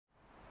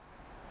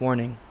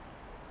Warning: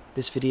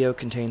 this video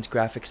contains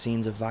graphic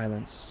scenes of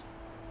violence.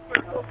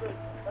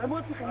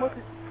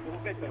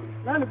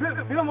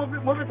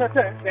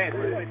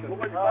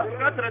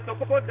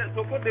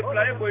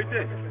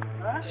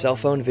 Cell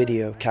phone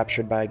video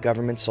captured by a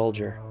government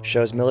soldier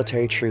shows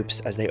military troops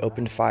as they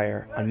opened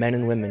fire on men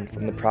and women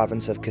from the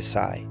province of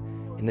Kasai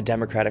in the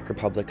Democratic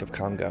Republic of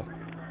Congo.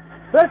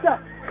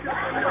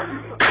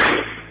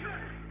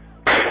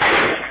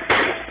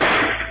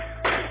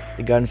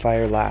 The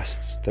gunfire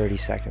lasts 30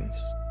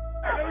 seconds.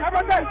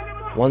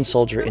 One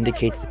soldier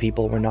indicates the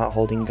people were not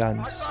holding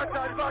guns.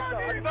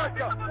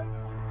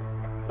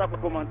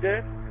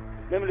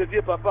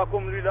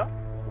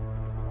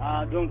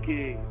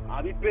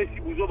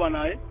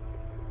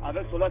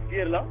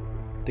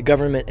 The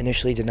government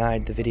initially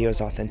denied the video's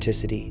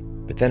authenticity,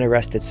 but then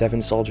arrested 7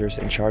 soldiers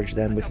and charged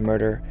them with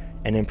murder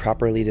and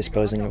improperly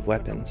disposing of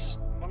weapons.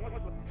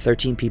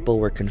 13 people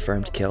were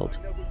confirmed killed.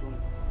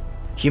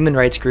 Human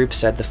rights groups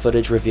said the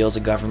footage reveals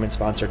a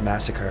government-sponsored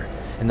massacre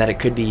and that it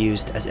could be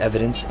used as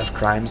evidence of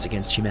crimes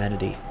against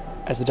humanity.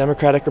 As the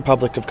Democratic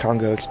Republic of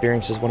Congo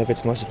experiences one of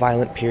its most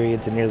violent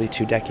periods in nearly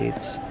 2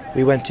 decades,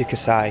 we went to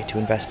Kasai to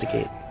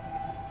investigate.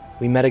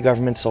 We met a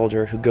government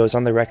soldier who goes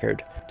on the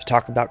record to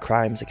talk about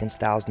crimes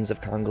against thousands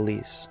of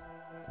Congolese.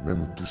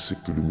 Même tout ce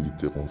que les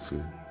militaires ont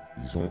fait,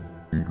 ils ont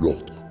eu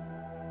l'ordre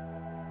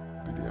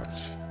de les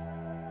arracher.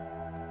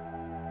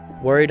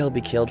 Worried he'll be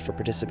killed for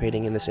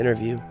participating in this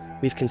interview,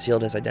 we've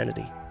concealed his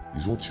identity.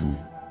 Ils ont tué.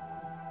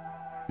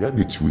 Il y a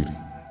des tueries.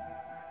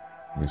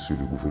 Mais c'est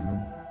le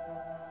gouvernement.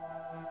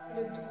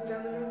 Le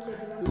gouvernement qui a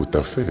demandé... Tout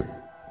à fait.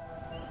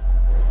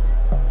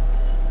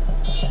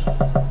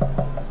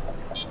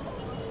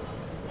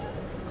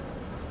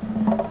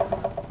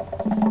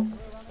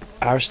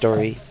 Our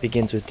story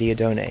begins with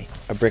Dieudonné,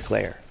 a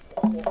bricklayer.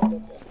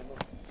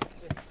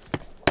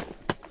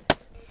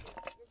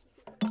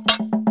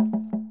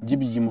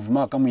 Jibi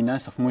mouvement comme une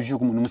insa comme jour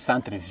comme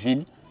centre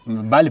ville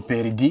bal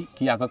perdu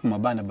qui a comme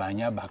bana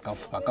banya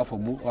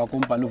bakafobu wa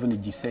comme pas nouveau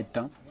 17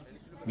 ans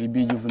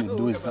bibi nouveau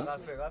 12 ans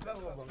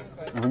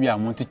on bien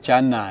monter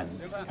channel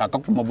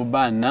akapo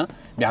mabana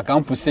bien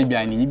kan pousser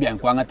bien ni bien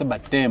kwa ngata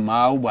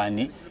batema ou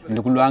bani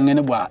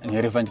ndikulwangene bwa ni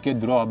revendiquer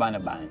droit bana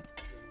bana.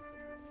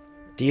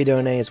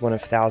 Dieudonné is one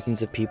of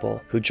thousands of people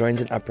who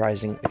joins an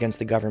uprising against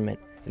the government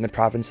in the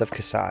province of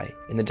Kasai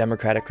in the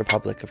Democratic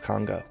Republic of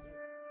Congo.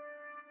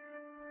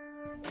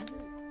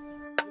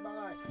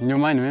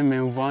 Nyuma ni meme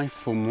mva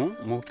fumu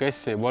mo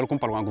kese bol ko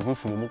parwa go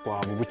fumu mo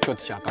kwa bu chot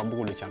chaka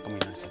bu lo chaka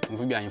minasa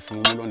mvu bia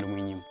fumu mo londo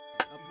munyim.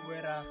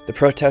 The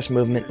protest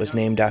movement was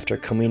named after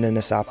Kamwina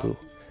Nsapu,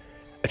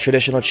 a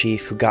traditional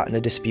chief who got in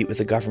a dispute with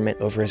the government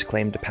over his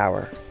claim to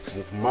power.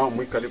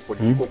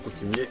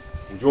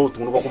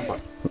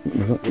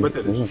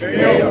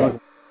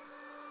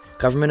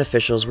 Government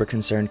officials were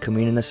concerned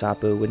Kamwina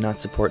Nsapu would not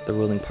support the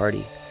ruling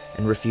party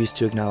and refused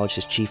to acknowledge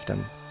his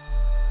chiefdom.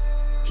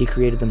 He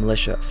created the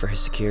militia for his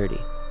security.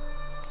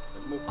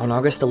 On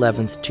August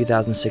 11,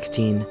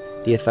 2016,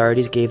 the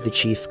authorities gave the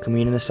chief,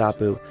 Kamwina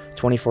Nsapu,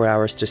 24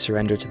 hours to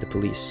surrender to the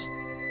police.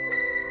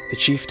 The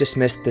chief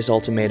dismissed this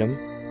ultimatum,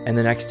 and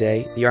the next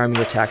day, the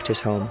army attacked his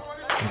home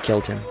and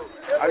killed him.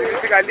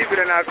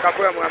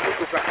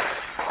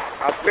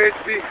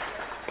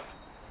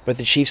 But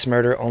the chief's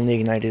murder only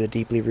ignited a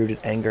deeply rooted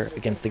anger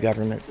against the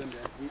government.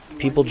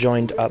 People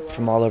joined up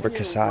from all over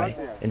Kasai,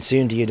 and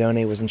soon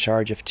Dieudonné was in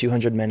charge of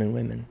 200 men and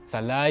women.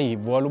 Salai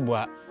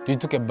bolubwa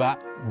tutuke ba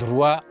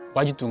droit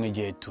wajitunge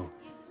jetu.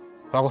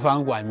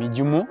 Pakufanga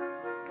mijumo,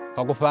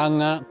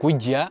 pakufanga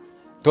kujia,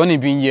 toni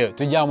binye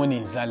tujamo ni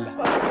nzala.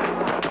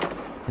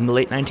 In the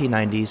late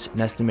 1990s,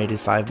 an estimated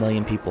 5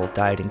 million people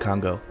died in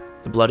Congo,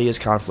 the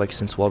bloodiest conflict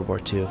since World War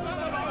II.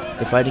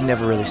 The fighting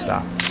never really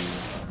stopped.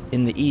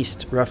 In the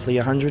east, roughly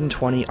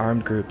 120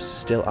 armed groups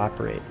still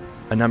operate,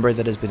 a number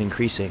that has been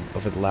increasing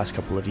over the last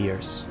couple of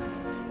years.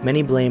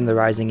 Many blame the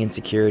rising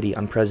insecurity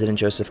on President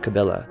Joseph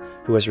Kabila,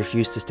 who has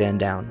refused to stand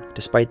down,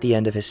 despite the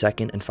end of his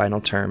second and final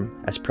term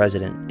as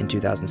president in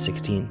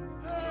 2016.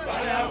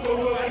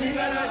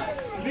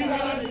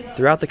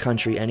 Throughout the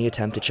country, any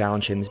attempt to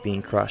challenge him is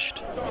being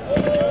crushed.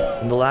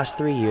 In the last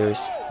 3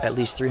 years, at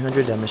least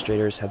 300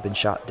 demonstrators have been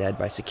shot dead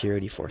by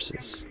security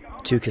forces.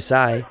 To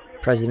Kasai,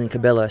 President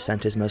Kabila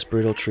sent his most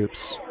brutal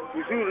troops.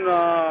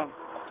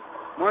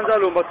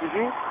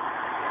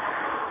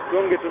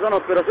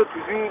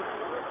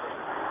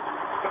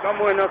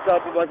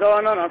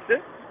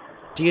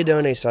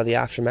 Dieudonné saw the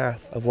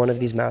aftermath of one of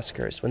these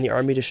massacres when the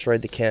army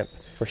destroyed the camp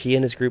where he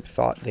and his group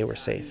thought they were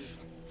safe.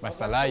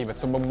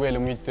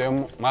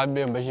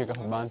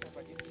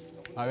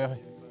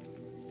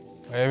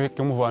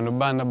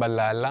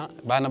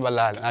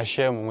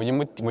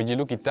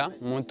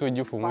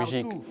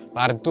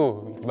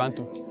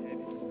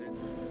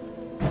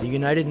 The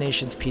United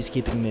Nations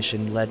peacekeeping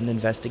mission led an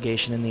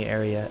investigation in the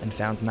area and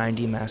found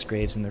 90 mass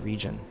graves in the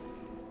region.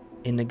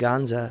 In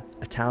Nganza,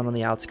 a town on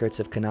the outskirts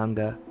of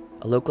Kananga,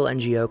 a local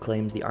NGO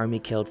claims the army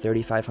killed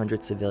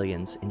 3,500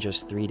 civilians in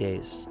just 3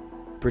 days.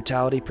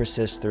 Brutality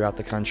persists throughout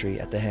the country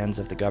at the hands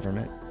of the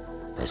government.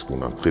 Parce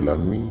qu'on entrait la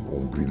nuit,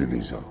 on brûlait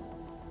les gens.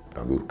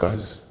 dans leur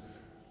case,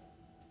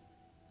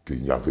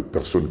 qu'il n'y avait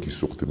personne qui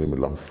sortait, même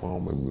l'enfant,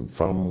 même une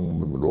femme,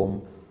 même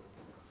l'homme.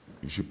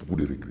 J'ai beaucoup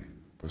de regrets,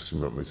 parce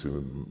que c'est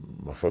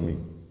ma famille,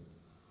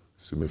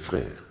 c'est mes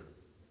frères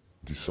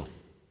du sang.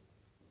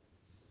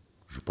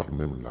 Je parle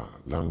même la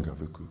langue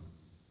avec eux.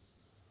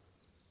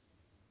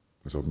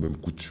 Nous avons même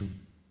coutume.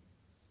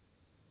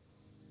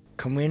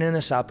 Kamwina and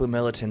Asapu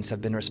militants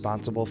have been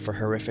responsible for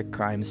horrific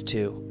crimes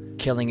too,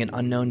 killing an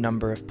unknown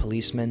number of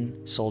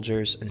policemen,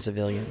 soldiers, and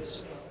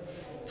civilians.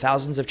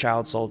 Thousands of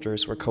child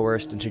soldiers were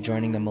coerced into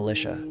joining the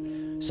militia,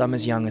 some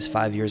as young as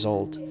 5 years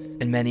old,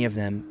 and many of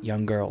them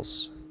young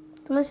girls.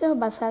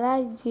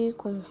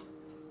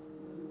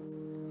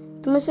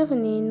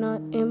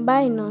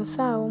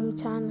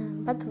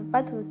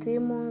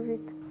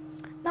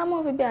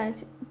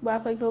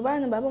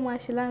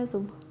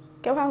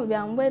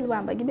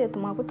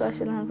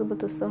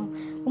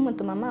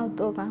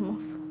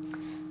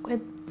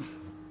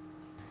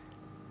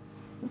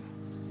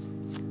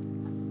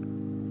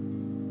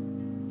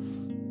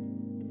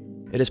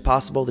 It is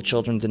possible the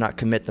children did not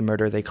commit the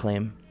murder they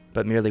claim,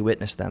 but merely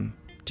witnessed them,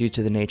 due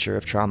to the nature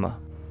of trauma.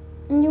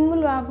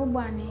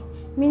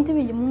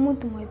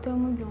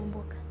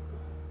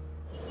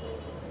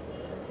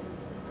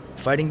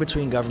 Fighting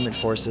between government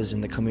forces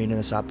and the Kamwina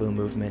Nsapu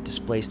movement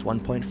displaced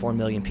 1.4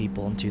 million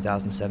people in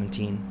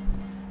 2017.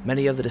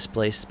 Many of the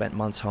displaced spent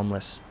months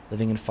homeless,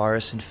 living in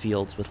forests and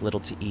fields with little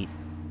to eat.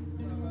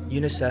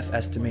 UNICEF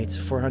estimates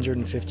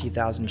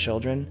 450,000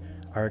 children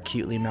are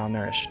acutely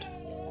malnourished.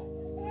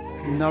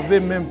 Ils n'avaient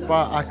même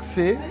pas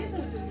accès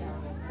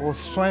aux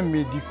soins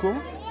médicaux,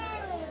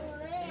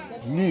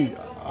 ni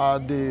à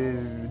des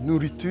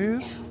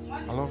nourritures,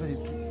 alors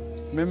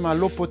même à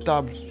l'eau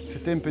potable,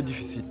 c'était un peu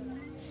difficile.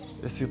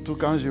 Et surtout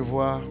quand je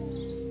vois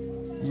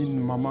une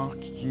maman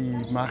qui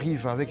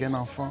m'arrive avec un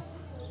enfant,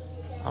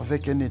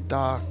 avec un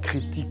état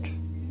critique,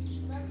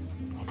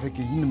 avec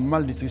une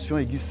malnutrition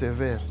aiguë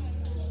sévère,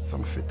 ça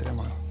me fait très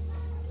mal.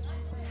 Ça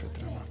me fait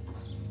très mal.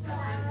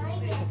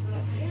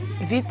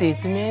 Vite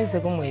itumeze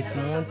como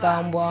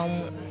itumutambwa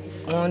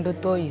ondo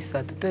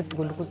toisa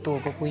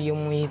tutetukulukutoka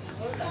kuyemuitu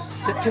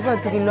chipa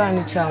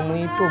tukilwani cha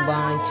muitu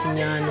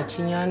banchinyano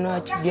chinyano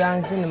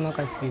achibyanzi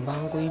nemakasibi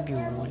bangu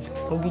ibiwula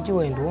ubiji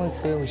wendo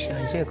wonse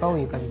ushanje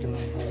kawika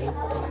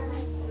bijumavuto.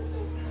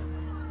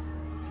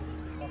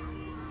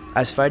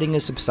 As fighting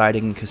is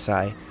subsiding in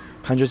Kasai,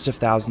 hundreds of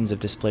thousands of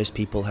displaced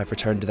people have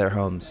returned to their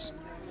homes.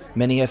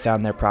 Many have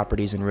found their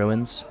properties in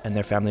ruins and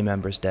their family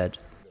members dead.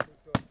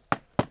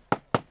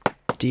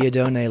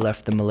 Diodone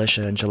left the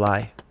militia in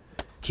July.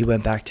 He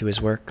went back to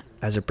his work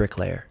as a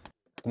bricklayer.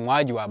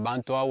 Kumwaji wa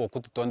bantu awo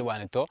kututonde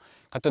waneto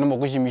katone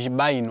mokujimishi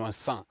bayi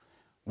nosan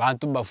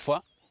bantu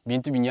bafwa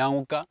bintu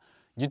binyanguka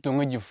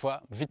jitungu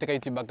jifwa vite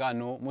kaiti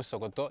bakano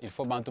musokoto il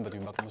faut bantu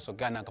batibaka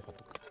musokana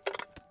kapatuka.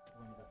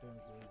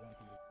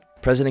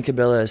 President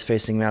Kabila is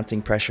facing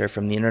mounting pressure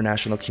from the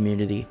international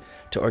community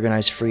to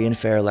organize free and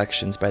fair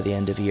elections by the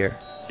end of year.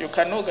 You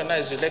can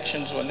organize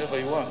elections whenever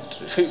you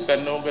want. You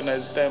can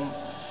organize them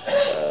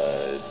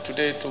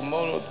today,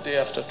 tomorrow, the day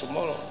after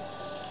tomorrow.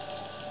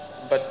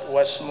 But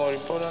what's more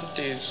important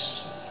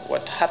is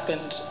what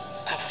happens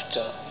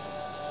after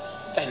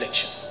the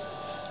election.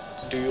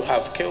 Do you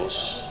have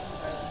chaos?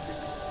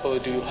 Or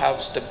do you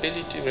have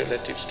stability,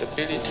 relative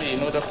stability,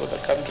 in order for the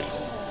country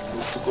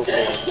to go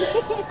forward?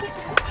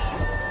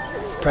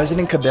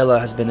 President Kabila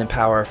has been in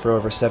power for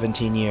over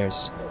 17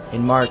 years.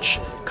 In March,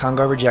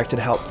 Congo rejected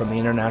help from the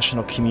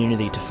international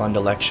community to fund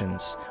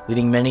elections,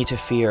 leading many to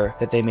fear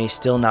that they may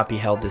still not be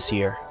held this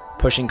year,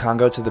 pushing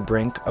Congo to the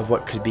brink of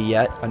what could be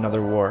yet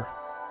another war.